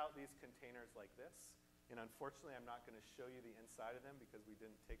put out these containers like this. And unfortunately, I'm not going to show you the inside of them because we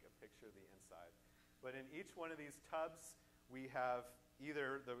didn't take a picture of the inside. But in each one of these tubs, we have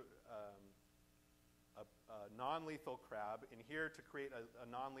either a non-lethal crab. And here, to create a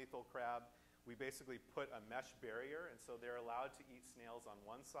non-lethal crab, we basically put a mesh barrier. And so they're allowed to eat snails on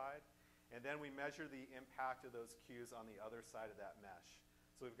one side. And then we measure the impact of those cues on the other side of that mesh.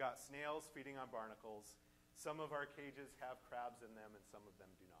 So we've got snails feeding on barnacles. Some of our cages have crabs in them, and some of them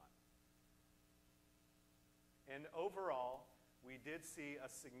do not. And overall, we did see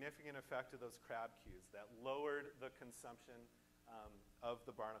a significant effect of those crab cues that lowered the consumption of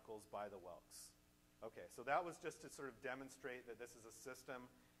the barnacles by the whelks. Okay, so that was just to sort of demonstrate that this is a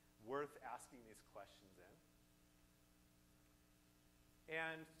system worth asking these questions in.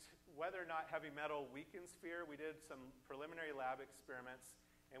 And whether or not heavy metal weakens fear, we did some preliminary lab experiments,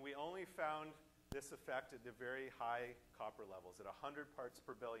 and we only found this effect at the very high copper levels. At 100 parts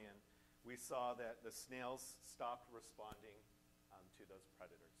per billion, we saw that the snails stopped responding to those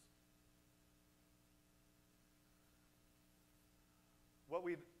predators. What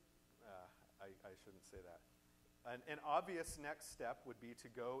we, I shouldn't say that. An obvious next step would be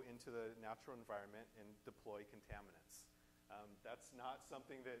to go into the natural environment and deploy contaminants. That's not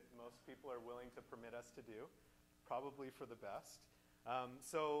something that most people are willing to permit us to do, probably for the best.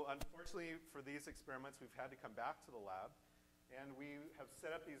 So unfortunately for these experiments, we've had to come back to the lab, and we have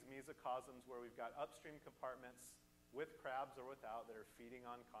set up these mesocosms where we've got upstream compartments with crabs or without that are feeding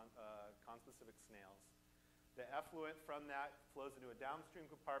on conspecific snails. The effluent from that flows into a downstream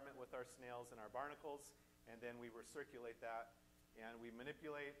compartment with our snails and our barnacles, and then we recirculate that, and we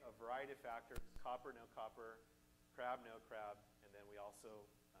manipulate a variety of factors, copper, no copper, crab, no crab, and then we also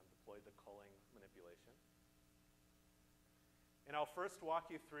deployed the culling manipulation. And I'll first walk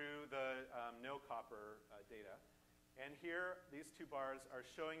you through the no copper data. And here, these 2 bars are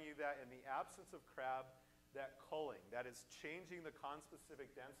showing you that in the absence of crab, that culling, that is changing the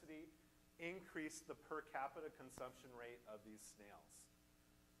conspecific density, increased the per capita consumption rate of these snails.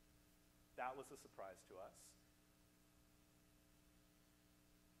 That was a surprise to us.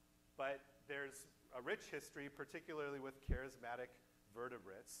 But there's a rich history, particularly with charismatic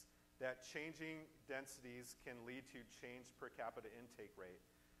vertebrates, that changing densities can lead to changed per capita intake rate.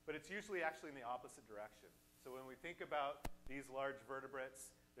 But it's usually actually in the opposite direction. So when we think about these large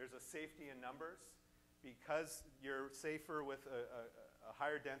vertebrates, there's a safety in numbers. Because you're safer with a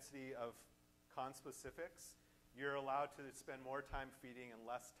higher density of conspecifics, you're allowed to spend more time feeding and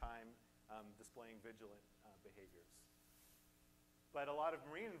less time displaying vigilant behaviors. But a lot of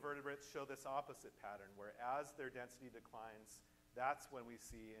marine invertebrates show this opposite pattern, where as their density declines, that's when we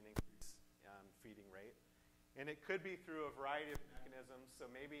see an increased feeding rate. And it could be through a variety of mechanisms. So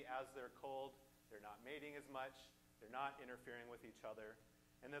maybe as they're cold, they're not mating as much, they're not interfering with each other.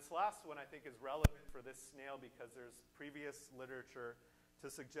 And this last one I think is relevant for this snail because there's previous literature to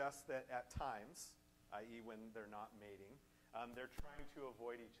suggest that at times, i.e. when they're not mating, they're trying to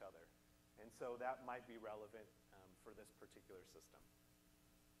avoid each other. And so that might be relevant for this particular system.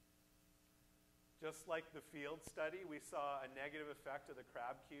 Just like the field study, we saw a negative effect of the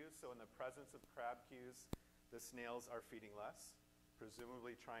crab cues. So in the presence of crab cues, the snails are feeding less,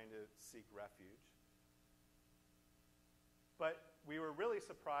 presumably trying to seek refuge. But we were really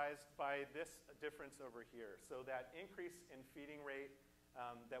surprised by this difference over here. So that increase in feeding rate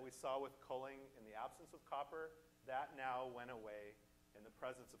that we saw with culling in the absence of copper, that now went away in the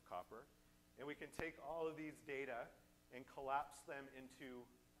presence of copper. And we can take all of these data and collapse them into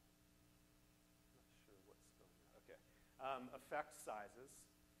effect sizes.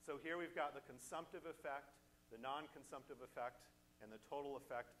 So here we've got the consumptive effect, the non-consumptive effect, and the total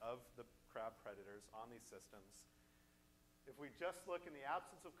effect of the crab predators on these systems. If we just look in the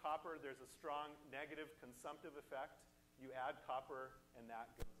absence of copper, there's a strong negative consumptive effect. You add copper, and that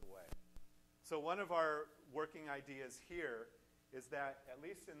goes away. So one of our working ideas here is that, at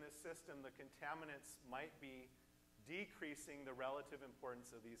least in this system, the contaminants might be decreasing the relative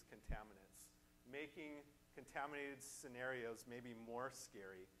importance of these contaminants, making contaminated scenarios maybe more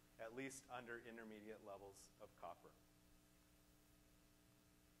scary, at least under intermediate levels of copper.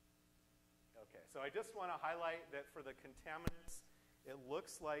 Okay, so I just want to highlight that for the contaminants, it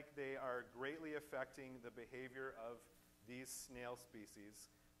looks like they are greatly affecting the behavior of these snail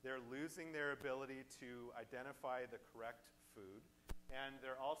species. They're losing their ability to identify the correct food, and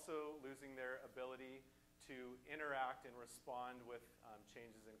they're also losing their ability to interact and respond with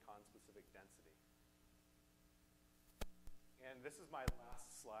changes in conspecific density. And this is my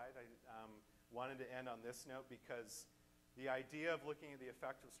last slide. I wanted to end on this note because the idea of looking at the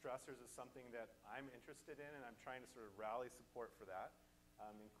effect of stressors is something that I'm interested in, and I'm trying to sort of rally support for that,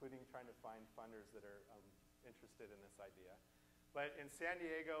 including trying to find funders that are interested in this idea. But in San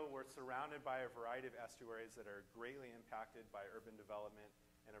Diego, we're surrounded by a variety of estuaries that are greatly impacted by urban development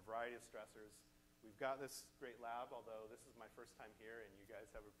and a variety of stressors. We've got this great lab, although this is my first time here, and you guys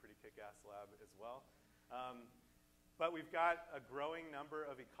have a pretty kick-ass lab as well. But we've got a growing number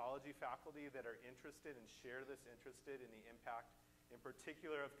of ecology faculty that are interested and share this interest in the impact, in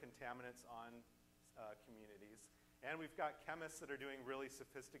particular, of contaminants on communities. And we've got chemists that are doing really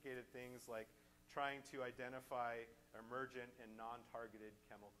sophisticated things like trying to identify emergent and non-targeted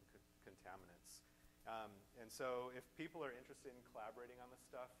chemical contaminants. And so if people are interested in collaborating on this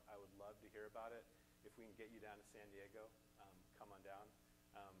stuff, I would love to hear about it. If we can get you down to San Diego, come on down.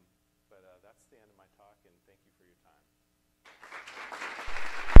 But that's the end of my talk, and thank you for your time.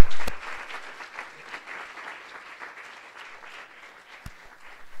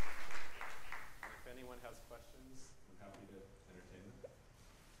 If anyone has questions, I'm happy to entertain them.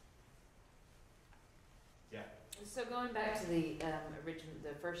 Yeah. So going back to the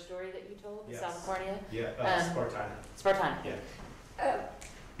the first story that you told, Yes. California. Yeah, Spartina. Spartina. Yeah.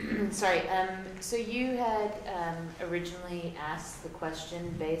 Sorry. So you had originally asked the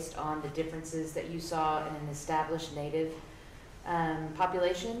question based on the differences that you saw in an established native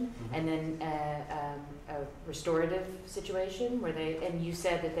population, and then a restorative situation where and you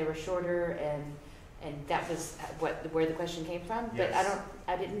said that they were shorter, and that was where the question came from. Yes.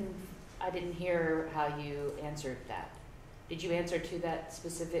 But I didn't hear how you answered that. Did you answer to that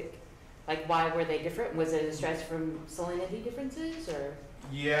specific, like why were they different? Was it a stress from salinity differences, or?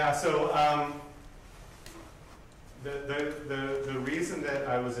 Yeah, so the reason that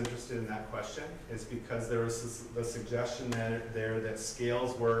I was interested in that question is because there was the suggestion that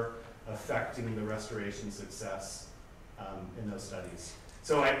scales were affecting the restoration success in those studies.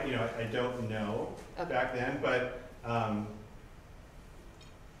 So I don't know back then, but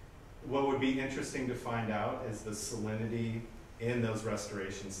what would be interesting to find out is the salinity in those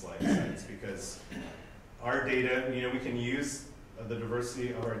restoration sites, because our data, we can use the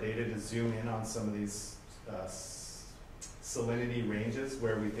diversity of our data to zoom in on some of these salinity ranges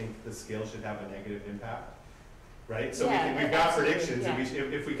where we think the scale should have a negative impact, right? So we've got predictions, and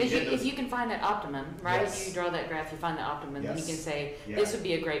if we can get those, if you can find that optimum, right? Yes. You draw that graph, you find the optimum, then you can say, this would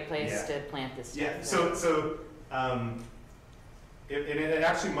be a great place to plant this stuff. Yeah, so it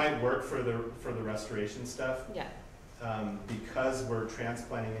actually might work for the restoration stuff. Yeah. Because we're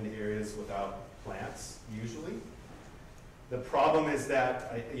transplanting into areas without plants, usually. The problem is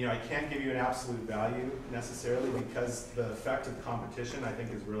that I can't give you an absolute value necessarily, because the effect of competition, I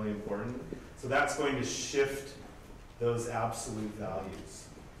think, is really important. So that's going to shift those absolute values.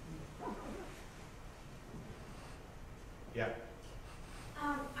 Yeah.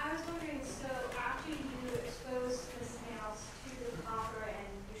 I was wondering, so after you exposed the snails to the copper and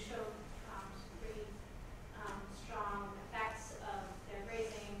you showed some pretty strong effects of their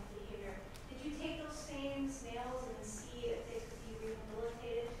grazing behavior, did you take those same snails and see if they could be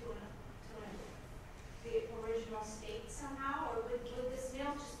rehabilitated to the original state somehow, or would the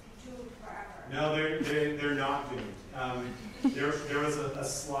snails just be doomed forever? No, they're not doomed. There was a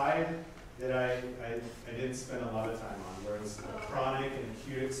slide that I didn't spend a lot of time on, where it was chronic and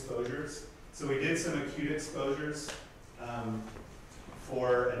acute exposures. So we did some acute exposures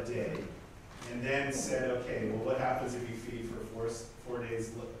for a day, and then said, okay, well, what happens if you feed for four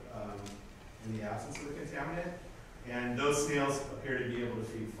days in the absence of the contaminant? And those snails appear to be able to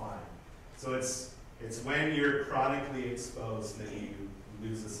feed fine. So it's when you're chronically exposed that you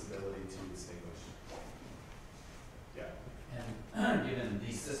lose this ability to distinguish. Yeah. And given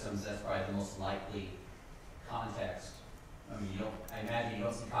these systems, that's probably the most likely context. I mean, I imagine you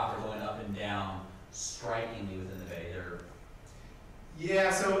don't see copper going up and down strikingly within the bay.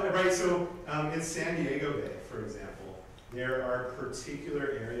 Yeah, so in San Diego Bay, for example, there are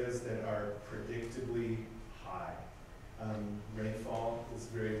particular areas that are predictably high. Rainfall is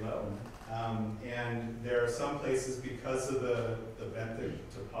very low. And there are some places, because of the benthic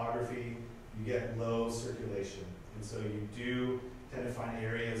topography, you get low circulation. And so you do tend to find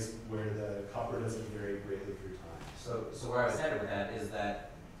areas where the copper doesn't vary greatly through time. So where I was headed with that is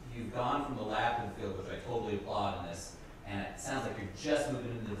that you've gone from the lab to the field, which I totally applaud in this, and it sounds like you're just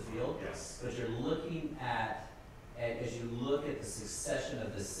moving into the field. Yes. But you're looking at, as you look at the succession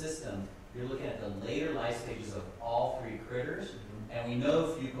of the system, you're looking at the later life stages of all three critters. And we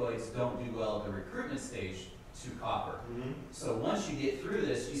know fucoids don't do well at the recruitment stage to copper. So once you get through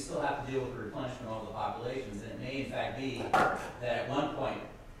this, you still have to deal with the replenishment of all the populations. And it may in fact be that at one point,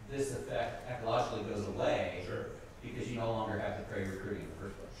 this effect ecologically goes away. Sure. Because you no longer have the prey recruiting in the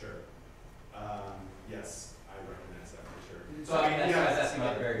first place. Sure. Yes, I recognize that for sure. So I mean, that's why I was asking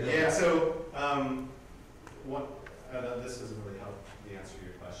about the variability. Yeah, so this doesn't really help the answer to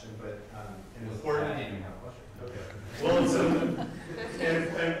your question, but an important. I didn't even have a question. Okay. Well, so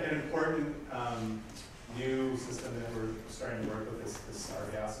an important new system that we're starting to work with is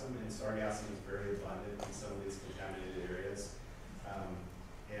sargassum, and sargassum is very abundant in some of these contaminated areas.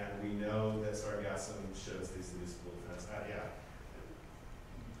 And we know that sargassum shows these inducible effects.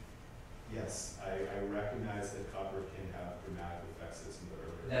 Yes, I recognize that copper can have dramatic effects as some of the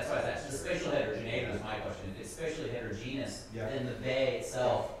earlier. That's why that's the spatial heterogeneity was my question. If it's spatially heterogeneous, Yeah. then the bay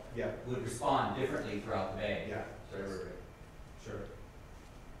itself Yeah. would respond differently throughout the bay. Yeah. Right. Sure.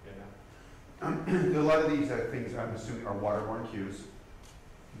 Yeah. A lot of these things, I'm assuming, are waterborne cues.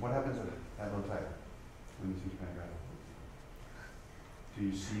 What happens at low tide when these things kind of go? Do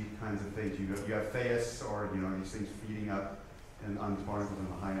you see kinds of things? You have phayas, or these things feeding up on these barnacles in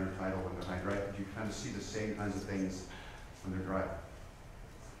the high intertidal when they're high dry. Do you kind of see the same kinds of things when they're dry?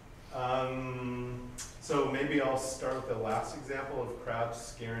 So maybe I'll start with the last example of crabs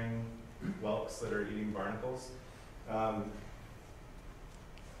scaring whelks that are eating barnacles.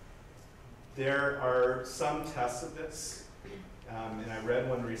 There are some tests of this, and I read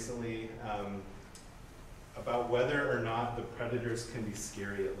one recently about whether or not the predators can be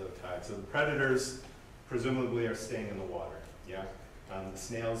scary at low tide. So the predators presumably are staying in the water, yeah? The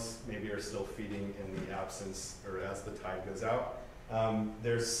snails maybe are still feeding in the absence or as the tide goes out.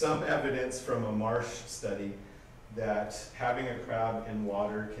 There's some evidence from a marsh study that having a crab in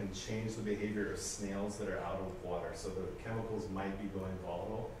water can change the behavior of snails that are out of water. So the chemicals might be going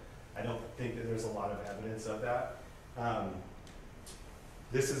volatile. I don't think that there's a lot of evidence of that.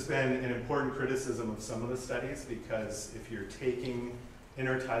 This has been an important criticism of some of the studies, because if you're taking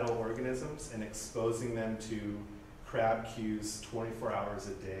intertidal organisms and exposing them to crab cues 24 hours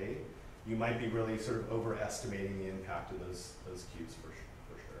a day, you might be really sort of overestimating the impact of those cues for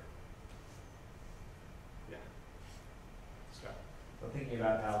sure. Yeah. Scott? So thinking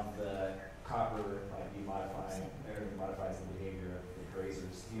about how the copper might be modifying, or modifies the behavior of the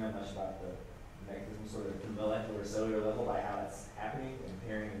grazers, do you know much about the mechanism, sort of the molecular cellular level, by how it's happening,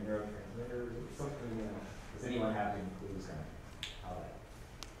 impairing the neurotransmitter or something? Does anyone have any clues kind of how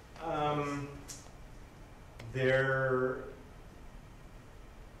that?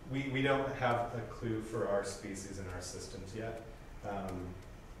 We don't have a clue for our species and our systems yet. I'm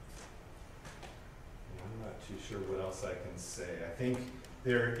not too sure what else I can say. I think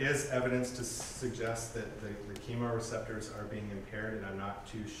there is evidence to suggest that the chemoreceptors are being impaired, and I'm not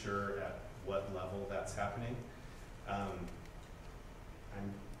too sure at what level that's happening. I'm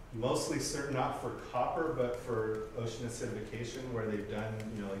mostly certain, not for copper, but for ocean acidification, where they've done,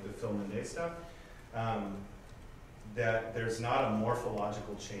 like the film and day stuff, that there's not a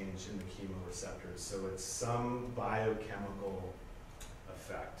morphological change in the chemoreceptors. So it's some biochemical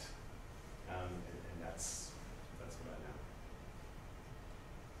effect, and that's what I know.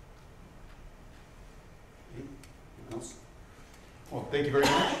 Anything else? Well, thank you very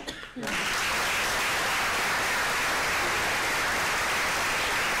much.